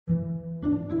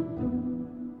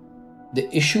The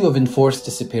issue of enforced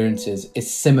disappearances is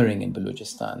simmering in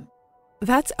Balochistan.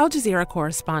 That's Al Jazeera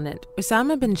correspondent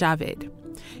Osama bin Javed.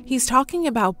 He's talking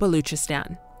about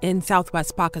Balochistan in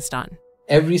southwest Pakistan.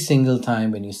 Every single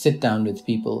time when you sit down with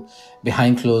people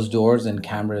behind closed doors and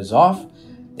cameras off,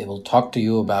 they will talk to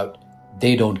you about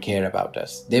they don't care about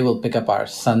us. They will pick up our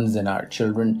sons and our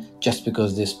children just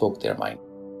because they spoke their mind.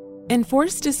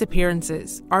 Enforced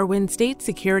disappearances are when state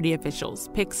security officials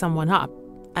pick someone up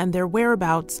and their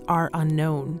whereabouts are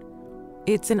unknown.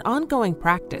 It's an ongoing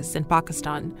practice in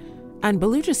Pakistan, and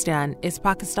Balochistan is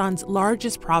Pakistan's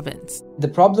largest province. The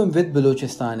problem with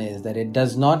Balochistan is that it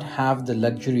does not have the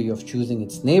luxury of choosing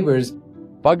its neighbors.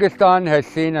 Pakistan has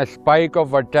seen a spike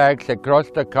of attacks across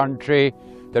the country,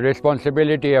 the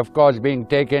responsibility, of course, being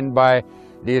taken by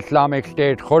the Islamic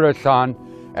State Khorasan,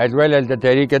 as well as the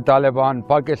Tehreek-e-Taliban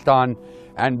Pakistan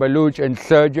and Baloch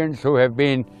insurgents who have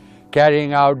been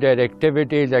carrying out their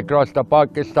activities across the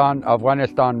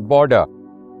Pakistan-Afghanistan border.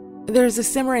 There's a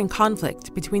simmering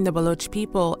conflict between the Baloch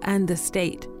people and the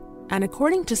state, and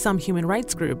according to some human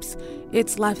rights groups,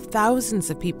 it's left thousands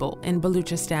of people in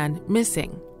Balochistan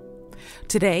missing.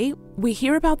 Today, we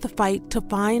hear about the fight to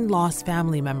find lost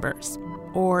family members,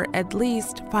 or at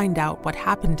least find out what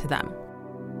happened to them.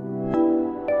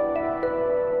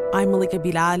 I'm Malika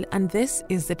Bilal, and this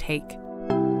is The Take.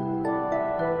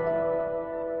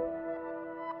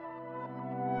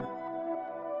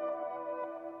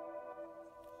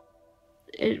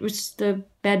 It was the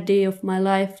bad day of my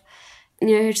life.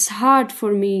 It's hard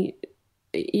for me.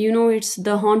 It's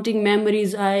the haunting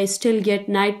memories. I still get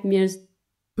nightmares.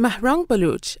 Mahrang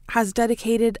Baloch has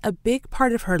dedicated a big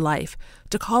part of her life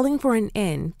to calling for an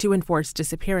end to enforced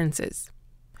disappearances.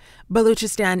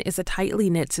 Balochistan is a tightly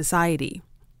knit society.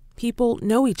 People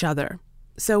know each other,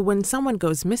 so when someone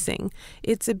goes missing,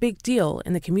 it's a big deal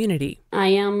in the community. I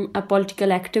am a political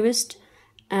activist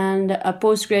and a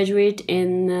postgraduate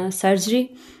in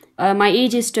surgery. My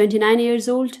age is 29 years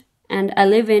old, and I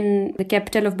live in the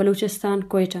capital of Balochistan,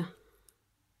 Quetta.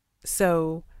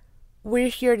 So we're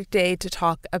here today to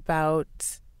talk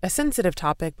about a sensitive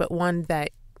topic, but one that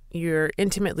you're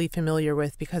intimately familiar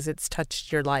with because it's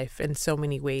touched your life in so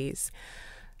many ways.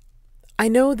 I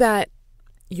know that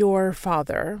your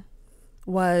father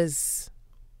was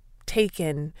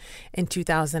taken in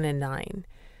 2009.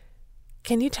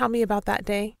 Can you tell me about that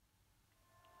day?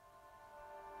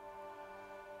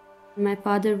 My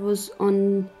father was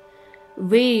on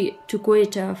way to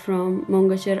Quetta from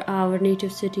Mongachar, our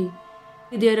native city.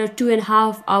 There are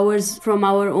 2.5 hours from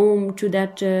our home to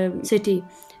that city.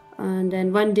 And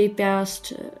then one day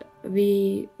passed,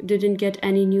 we didn't get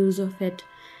any news of it.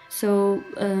 So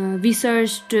we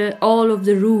searched all of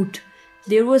the route.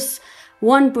 There was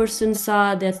one person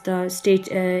saw that the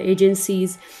state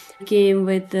agencies came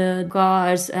with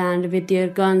cars and with their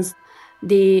guns.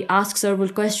 They asked several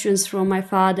questions from my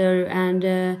father,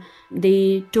 and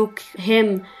they took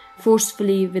him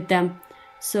forcefully with them.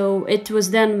 So it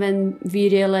was then when we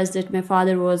realized that my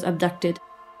father was abducted.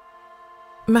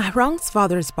 Mahrang's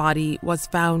father's body was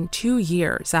found 2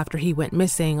 years after he went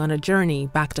missing on a journey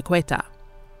back to Quetta.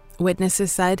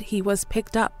 Witnesses said he was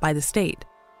picked up by the state.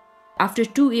 After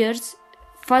 2 years,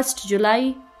 1st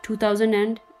July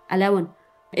 2011,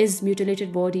 his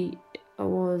mutilated body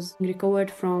was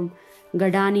recovered from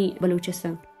Gadani,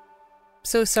 Balochistan.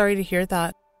 So sorry to hear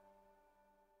that.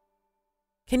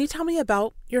 Can you tell me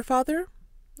about your father?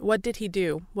 What did he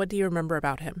do? What do you remember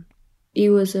about him? He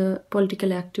was a political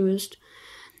activist.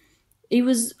 He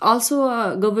was also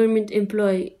a government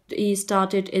employee. He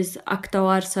started his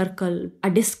Aktawar Circle, a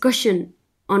discussion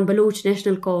on Baloch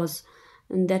national cause,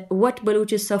 and that what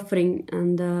Baloch is suffering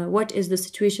and what is the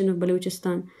situation of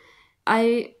Balochistan.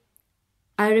 I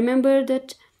remember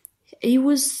that he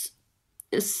was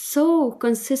so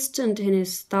consistent in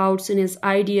his thoughts and his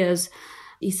ideas.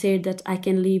 He said that I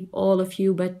can leave all of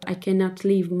you, but I cannot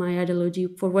leave my ideology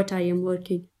for what I am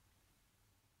working.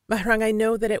 Mahrang, I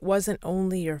know that it wasn't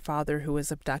only your father who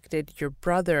was abducted. Your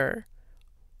brother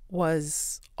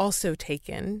was also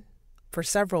taken for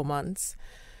several months.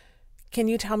 Can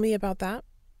you tell me about that?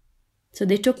 So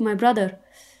they took my brother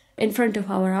in front of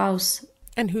our house.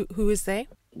 And who is they?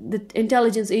 The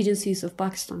intelligence agencies of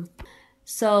Pakistan.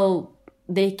 So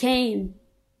they came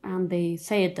and they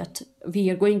said that we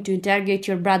are going to interrogate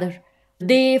your brother.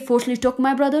 They forcibly took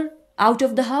my brother out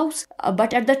of the house.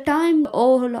 But at that time,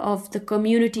 all of the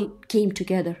community came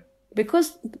together.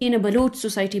 Because in a Baloch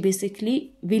society,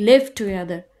 basically, we live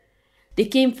together. They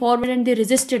came forward and they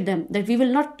resisted them, that we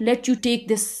will not let you take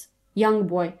this young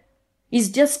boy. He's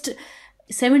just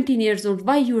 17 years old.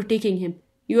 Why you are taking him?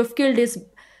 You have killed his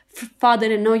father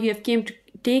and now you have came to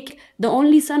take the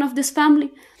only son of this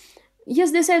family.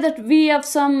 Yes, they say that we have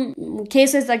some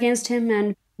cases against him,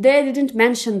 and they didn't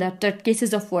mention that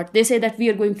cases of what. They say that we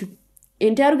are going to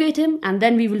interrogate him and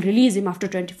then we will release him after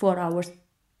 24 hours.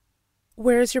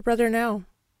 Where is your brother now?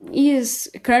 He is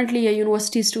currently a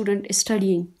university student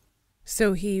studying.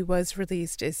 So he was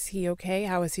released. Is he okay?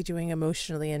 How is he doing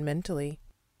emotionally and mentally?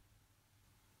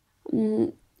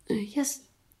 Yes,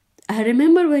 I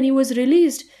remember when he was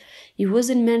released, he was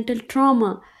in mental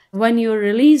trauma. When you're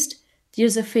released,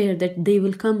 there's a fear that they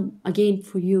will come again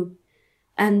for you.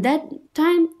 And that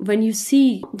time, when you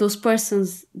see those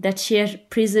persons that share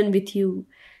prison with you,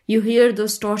 you hear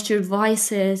those tortured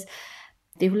voices,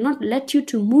 they will not let you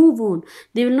to move on.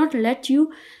 They will not let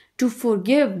you to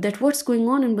forgive that what's going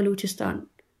on in Balochistan.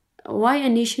 Why a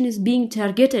nation is being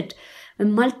targeted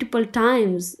multiple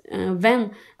times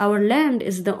when our land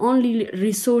is the only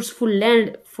resourceful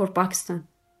land for Pakistan.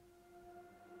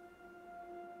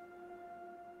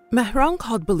 Mehran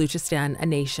called Balochistan a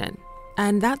nation,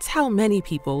 and that's how many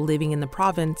people living in the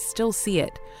province still see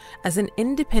it, as an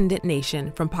independent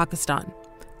nation from Pakistan.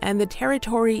 And the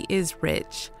territory is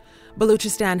rich.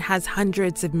 Balochistan has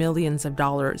hundreds of millions of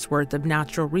dollars worth of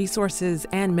natural resources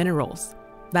and minerals.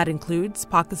 That includes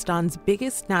Pakistan's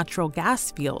biggest natural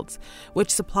gas fields, which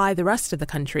supply the rest of the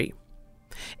country.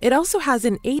 It also has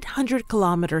an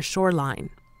 800-kilometer shoreline.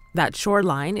 That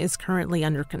shoreline is currently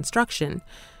under construction.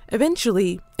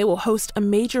 Eventually, it will host a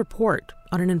major port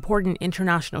on an important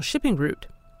international shipping route.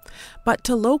 But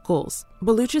to locals,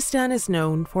 Balochistan is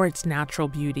known for its natural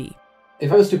beauty.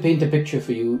 If I was to paint a picture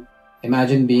for you,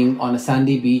 imagine being on a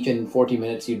sandy beach and in 40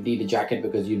 minutes you'd need a jacket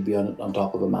because you'd be on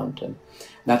top of a mountain.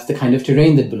 That's the kind of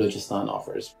terrain that Balochistan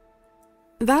offers.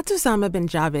 That's Osama bin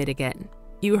Javed again.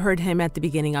 You heard him at the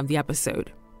beginning of the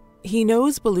episode. He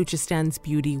knows Balochistan's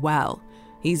beauty well.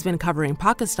 He's been covering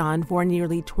Pakistan for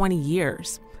nearly 20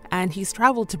 years, and he's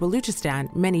traveled to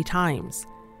Balochistan many times.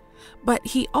 But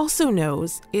he also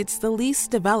knows it's the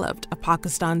least developed of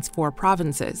Pakistan's 4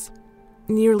 provinces.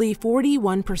 Nearly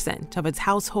 41% of its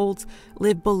households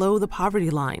live below the poverty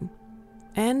line.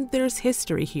 And there's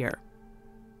history here.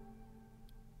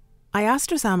 I asked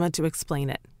Osama to explain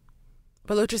it.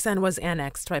 Balochistan was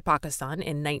annexed by Pakistan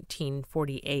in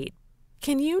 1948.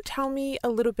 Can you tell me a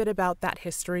little bit about that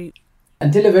history?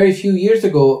 Until a very few years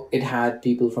ago, it had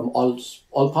people from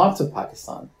all parts of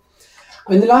Pakistan.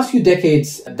 In the last few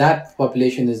decades, that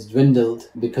population has dwindled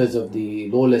because of the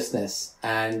lawlessness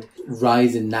and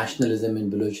rise in nationalism in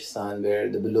Balochistan, where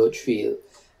the Baloch feel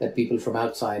that people from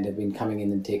outside have been coming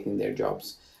in and taking their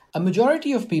jobs. A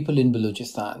majority of people in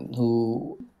Balochistan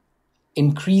who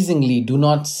increasingly do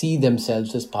not see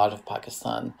themselves as part of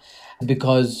Pakistan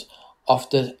because of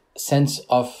the sense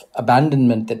of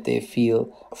abandonment that they feel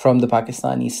from the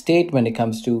Pakistani state when it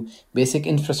comes to basic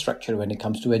infrastructure, when it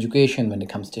comes to education, when it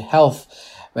comes to health,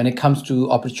 when it comes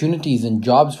to opportunities and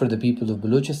jobs for the people of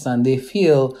Balochistan. They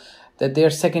feel that they are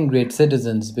second-grade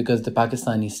citizens because the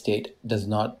Pakistani state does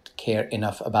not care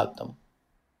enough about them.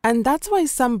 And that's why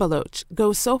some Baloch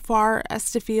go so far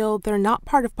as to feel they're not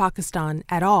part of Pakistan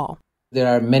at all. There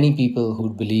are many people who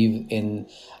believe in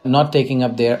not taking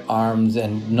up their arms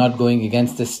and not going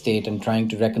against the state and trying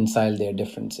to reconcile their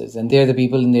differences. And they're the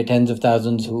people in their tens of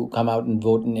thousands who come out and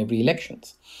vote in every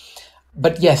elections.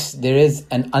 But yes, there is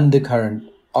an undercurrent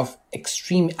of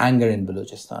extreme anger in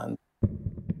Balochistan.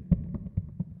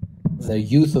 The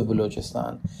youth of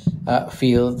Balochistan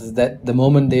feels that the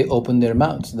moment they open their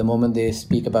mouths, the moment they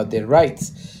speak about their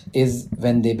rights, is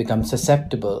when they become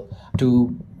susceptible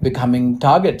to becoming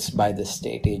targets by the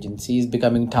state agencies,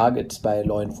 becoming targets by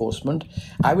law enforcement.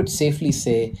 I would safely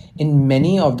say in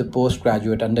many of the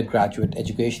postgraduate, undergraduate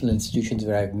educational institutions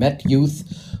where I've met youth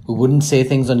who wouldn't say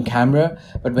things on camera,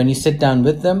 but when you sit down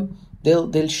with them,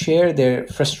 they'll share their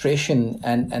frustration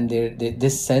and their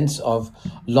this sense of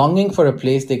longing for a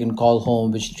place they can call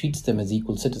home, which treats them as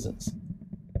equal citizens.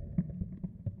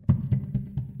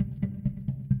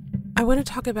 I want to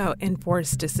talk about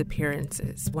enforced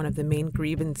disappearances, one of the main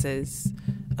grievances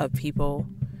of people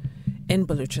in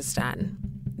Balochistan.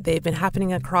 They've been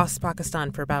happening across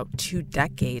Pakistan for about 2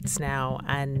 decades now,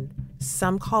 and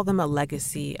some call them a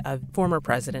legacy of former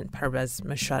President Pervez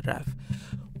Musharraf.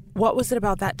 What was it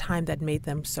about that time that made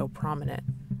them so prominent?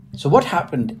 So what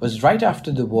happened was right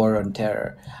after the war on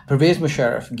terror, Pervez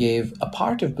Musharraf gave a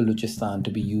part of Balochistan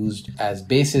to be used as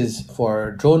bases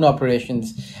for drone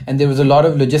operations, and there was a lot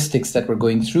of logistics that were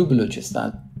going through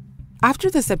Balochistan. After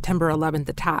the September 11th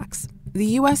attacks, the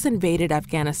U.S. invaded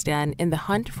Afghanistan in the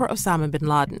hunt for Osama bin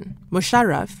Laden.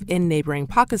 Musharraf, in neighboring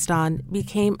Pakistan,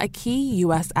 became a key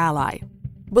U.S. ally.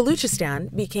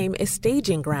 Balochistan became a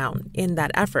staging ground in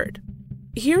that effort.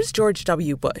 Here's George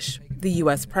W. Bush, the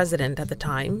U.S. president at the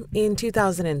time, in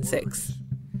 2006.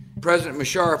 President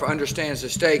Musharraf understands the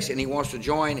stakes and he wants to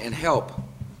join and help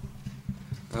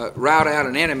rout out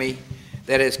an enemy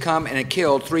that has come and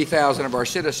killed 3,000 of our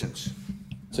citizens.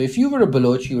 So if you were a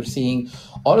Baloch, you were seeing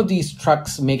all of these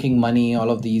trucks making money,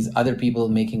 all of these other people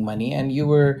making money, and you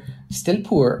were still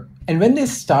poor. And when they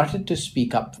started to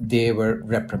speak up, they were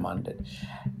reprimanded.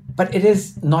 But it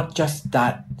is not just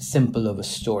that simple of a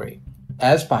story.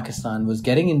 As Pakistan was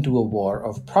getting into a war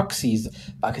of proxies,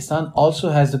 Pakistan also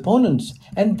has opponents,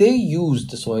 and they use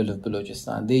the soil of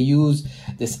Balochistan. They use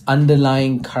this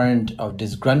underlying current of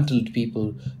disgruntled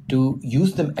people to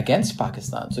use them against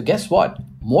Pakistan. So guess what?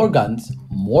 More guns,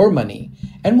 more money,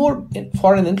 and more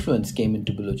foreign influence came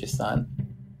into Balochistan.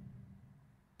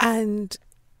 And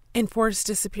enforced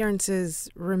disappearances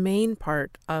remain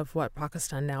part of what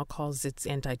Pakistan now calls its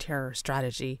anti-terror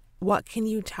strategy. What can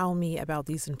you tell me about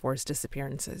these enforced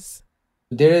disappearances?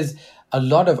 There is a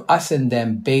lot of us and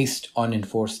them based on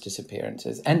enforced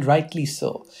disappearances, and rightly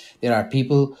so. There are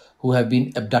people who have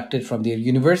been abducted from their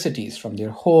universities, from their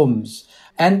homes,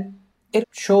 and it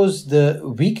shows the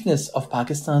weakness of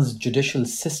Pakistan's judicial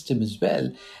system as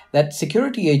well, that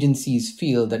security agencies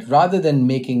feel that rather than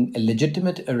making a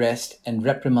legitimate arrest and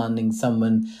reprimanding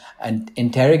someone and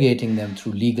interrogating them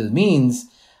through legal means,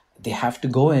 they have to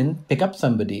go in, pick up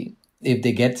somebody. If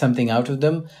they get something out of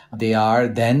them, they are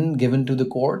then given to the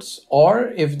courts. Or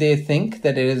if they think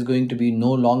that it is going to be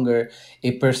no longer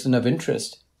a person of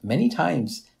interest, many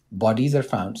times bodies are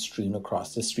found strewn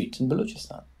across the streets in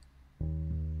Balochistan.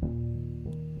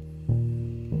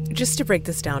 Just to break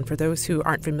this down for those who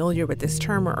aren't familiar with this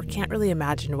term or can't really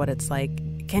imagine what it's like,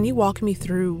 can you walk me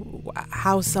through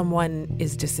how someone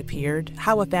is disappeared,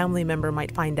 how a family member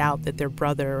might find out that their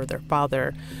brother or their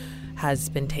father has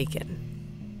been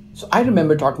taken? So I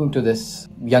remember talking to this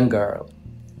young girl,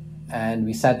 and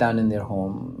we sat down in their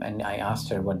home, and I asked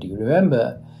her, "What do you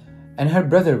remember?" And her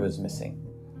brother was missing.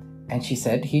 And she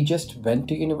said he just went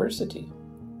to university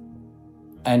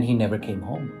and he never came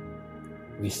home.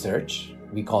 We searched,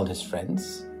 we called his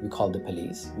friends, we called the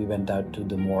police, we went out to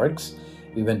the morgues,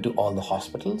 we went to all the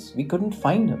hospitals, we couldn't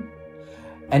find him.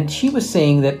 And she was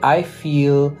saying that I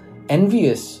feel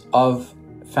envious of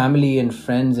family and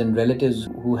friends and relatives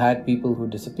who had people who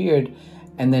disappeared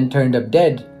and then turned up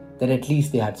dead, that at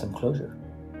least they had some closure.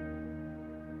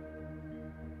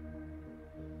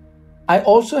 I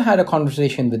also had a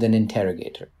conversation with an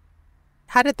interrogator.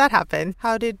 How did that happen?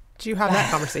 How did you have that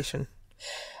conversation?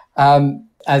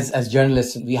 As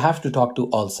journalists, we have to talk to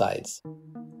all sides.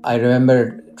 I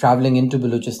remember traveling into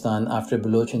Balochistan after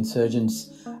Baloch insurgents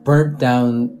burnt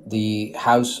down the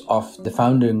house of the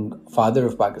founding father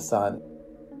of Pakistan.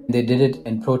 They did it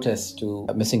in protest to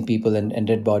missing people and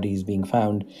dead bodies being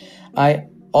found. I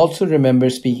also remember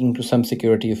speaking to some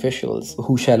security officials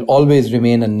who shall always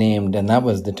remain unnamed, and that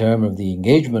was the term of the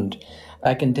engagement.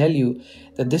 I can tell you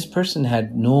that this person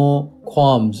had no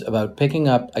qualms about picking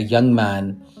up a young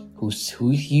man who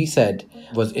he said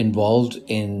was involved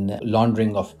in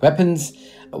laundering of weapons,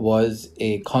 was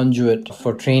a conduit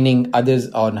for training others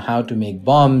on how to make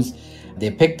bombs.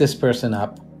 They picked this person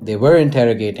up, they were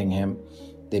interrogating him,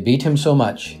 they beat him so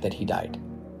much that he died.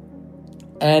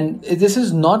 And this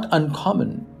is not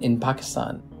uncommon in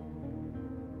Pakistan.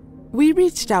 We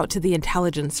reached out to the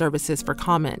intelligence services for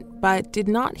comment, but did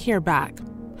not hear back.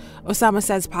 Osama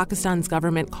says Pakistan's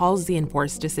government calls the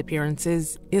enforced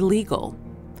disappearances illegal.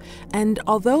 And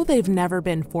although they've never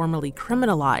been formally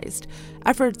criminalized,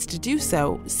 efforts to do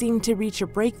so seemed to reach a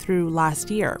breakthrough last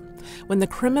year when the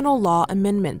Criminal Law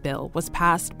Amendment Bill was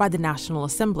passed by the National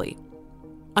Assembly.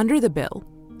 Under the bill,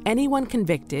 anyone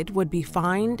convicted would be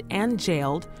fined and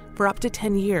jailed for up to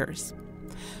 10 years.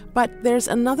 But there's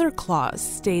another clause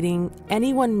stating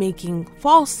anyone making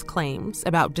false claims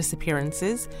about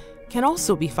disappearances can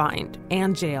also be fined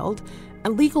and jailed,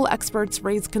 and legal experts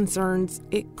raise concerns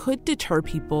it could deter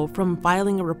people from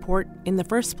filing a report in the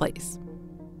first place.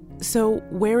 So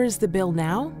where is the bill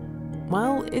now?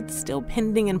 Well, it's still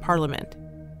pending in Parliament.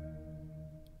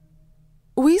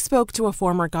 We spoke to a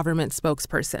former government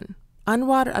spokesperson,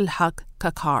 Anwar al-Haq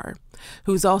Kakar,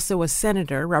 who's also a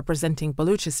senator representing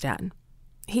Balochistan.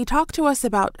 He talked to us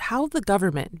about how the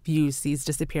government views these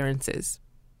disappearances.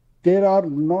 There are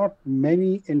not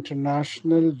many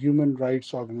international human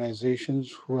rights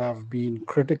organizations who have been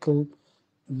critical.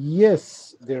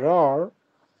 Yes, there are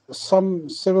some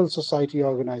civil society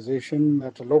organizations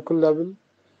at a local level.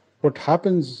 What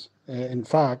happens, in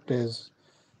fact, is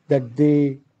that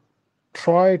they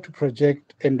try to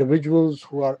project individuals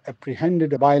who are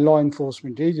apprehended by law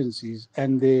enforcement agencies,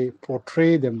 and they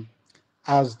portray them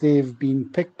as they've been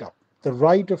picked up. The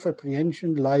right of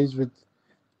apprehension lies with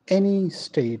any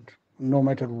state, no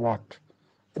matter what.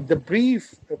 The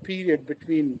brief period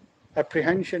between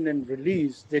apprehension and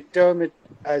release, they term it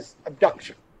as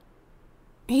abduction.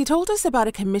 He told us about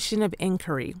a commission of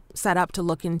inquiry set up to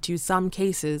look into some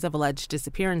cases of alleged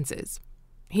disappearances.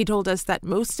 He told us that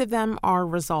most of them are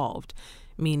resolved,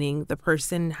 meaning the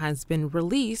person has been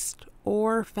released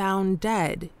or found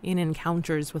dead in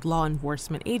encounters with law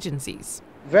enforcement agencies.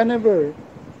 Whenever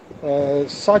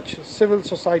such civil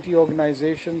society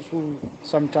organizations who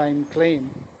sometimes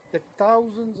claim that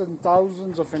thousands and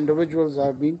thousands of individuals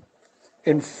have been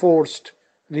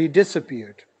enforcedly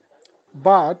disappeared,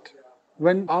 but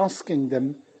when asking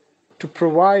them to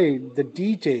provide the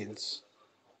details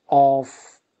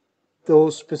of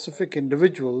those specific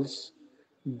individuals,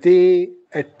 they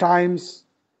at times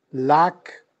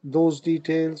lack those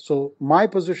details. So my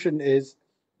position is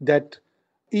that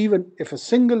even if a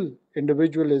single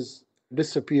individual is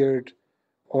disappeared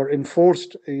or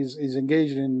is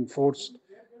engaged in enforced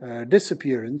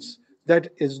disappearance, that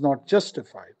is not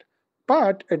justified.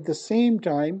 But at the same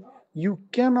time, you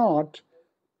cannot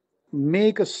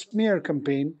make a smear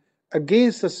campaign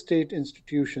against the state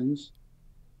institutions.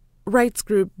 Rights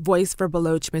group Voice for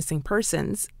Baloch Missing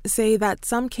Persons say that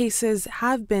some cases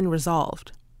have been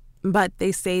resolved, but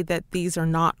they say that these are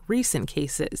not recent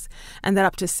cases and that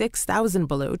up to 6,000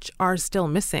 Baloch are still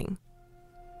missing.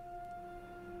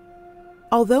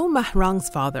 Although Mahrang's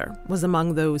father was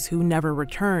among those who never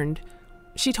returned,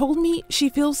 she told me she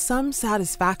feels some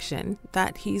satisfaction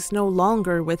that he's no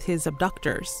longer with his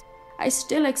abductors. I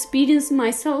still experience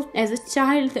myself as a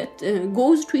child that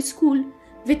goes to school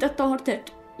with the thought that,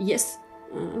 yes,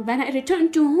 when I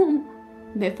return to home,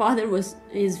 my father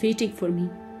is waiting for me.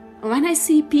 When I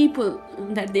see people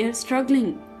that they are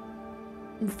struggling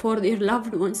for their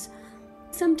loved ones,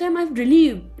 sometimes I'm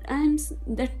relieved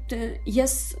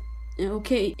yes,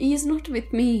 okay, he is not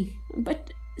with me,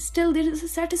 but still there is a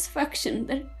satisfaction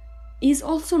that he is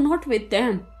also not with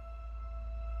them.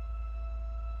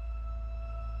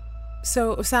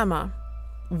 So, Osama,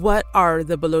 what are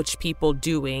the Baloch people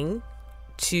doing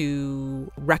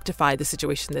to rectify the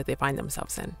situation that they find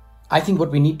themselves in? I think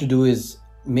what we need to do is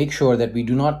make sure that we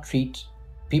do not treat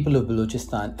people of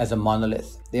Balochistan as a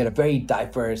monolith. They are very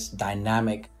diverse,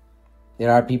 dynamic.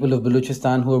 There are people of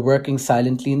Balochistan who are working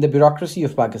silently in the bureaucracy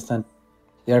of Pakistan.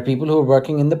 There are people who are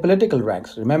working in the political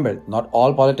ranks. Remember, not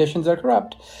all politicians are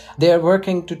corrupt. They are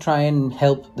working to try and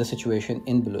help the situation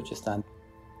in Balochistan.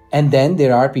 And then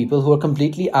there are people who are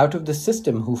completely out of the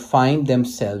system, who find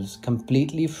themselves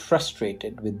completely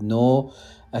frustrated with no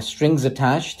strings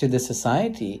attached to the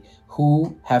society,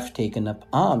 who have taken up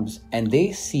arms, and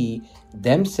they see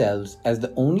themselves as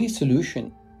the only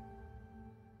solution.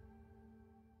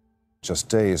 Just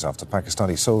days after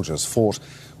Pakistani soldiers fought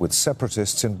with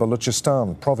separatists in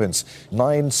Balochistan province,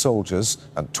 9 soldiers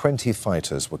and 20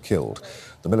 fighters were killed.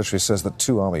 The military says that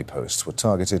 2 army posts were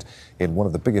targeted in one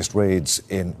of the biggest raids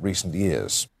in recent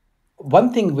years.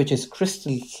 One thing which is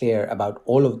crystal clear about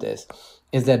all of this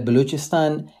is that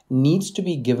Balochistan needs to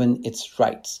be given its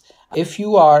rights. If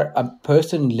you are a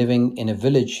person living in a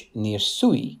village near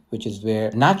Sui, which is where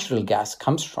natural gas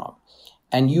comes from,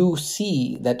 and you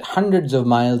see that hundreds of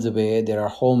miles away there are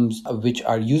homes which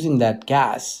are using that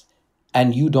gas,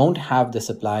 and you don't have the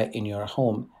supply in your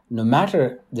home, no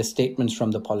matter the statements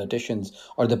from the politicians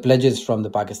or the pledges from the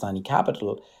Pakistani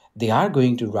capital, they are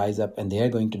going to rise up and they are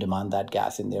going to demand that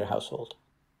gas in their household.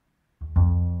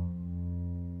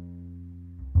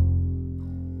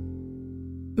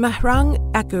 Mahrang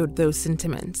echoed those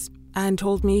sentiments and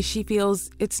told me she feels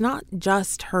it's not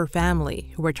just her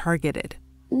family who are targeted.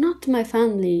 Not my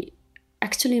family,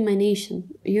 actually my nation.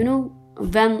 You know,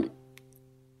 when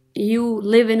you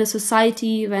live in a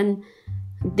society, when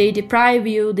they deprive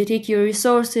you, they take your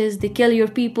resources, they kill your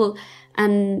people,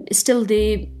 and still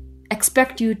they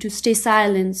expect you to stay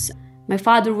silent. My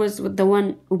father was the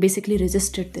one who basically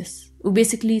resisted this, who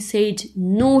basically said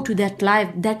no to that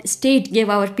life that state gave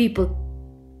our people.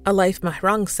 A life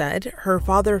Mahrang said her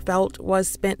father felt was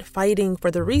spent fighting for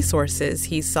the resources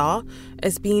he saw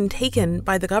as being taken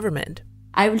by the government.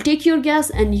 I will take your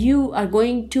gas and you are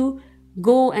going to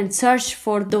go and search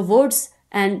for the votes,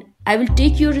 and I will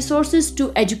take your resources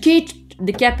to educate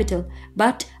the capital,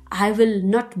 but I will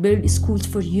not build schools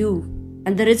for you.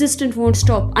 And the resistance won't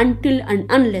stop until and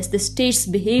unless the state's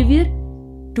behavior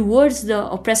towards the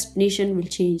oppressed nation will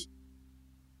change.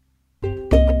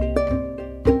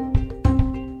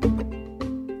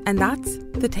 And that's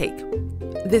The Take.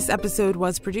 This episode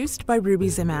was produced by Ruby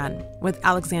Zaman with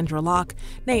Alexandra Locke,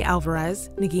 Nay Alvarez,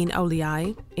 Nagin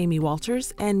Auliai, Amy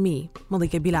Walters, and me,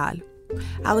 Malika Bilal.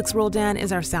 Alex Roldan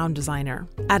is our sound designer.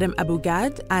 Adam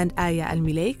Abou-Gad and Aya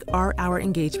Al-Mileik are our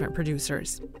engagement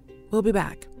producers. We'll be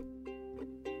back.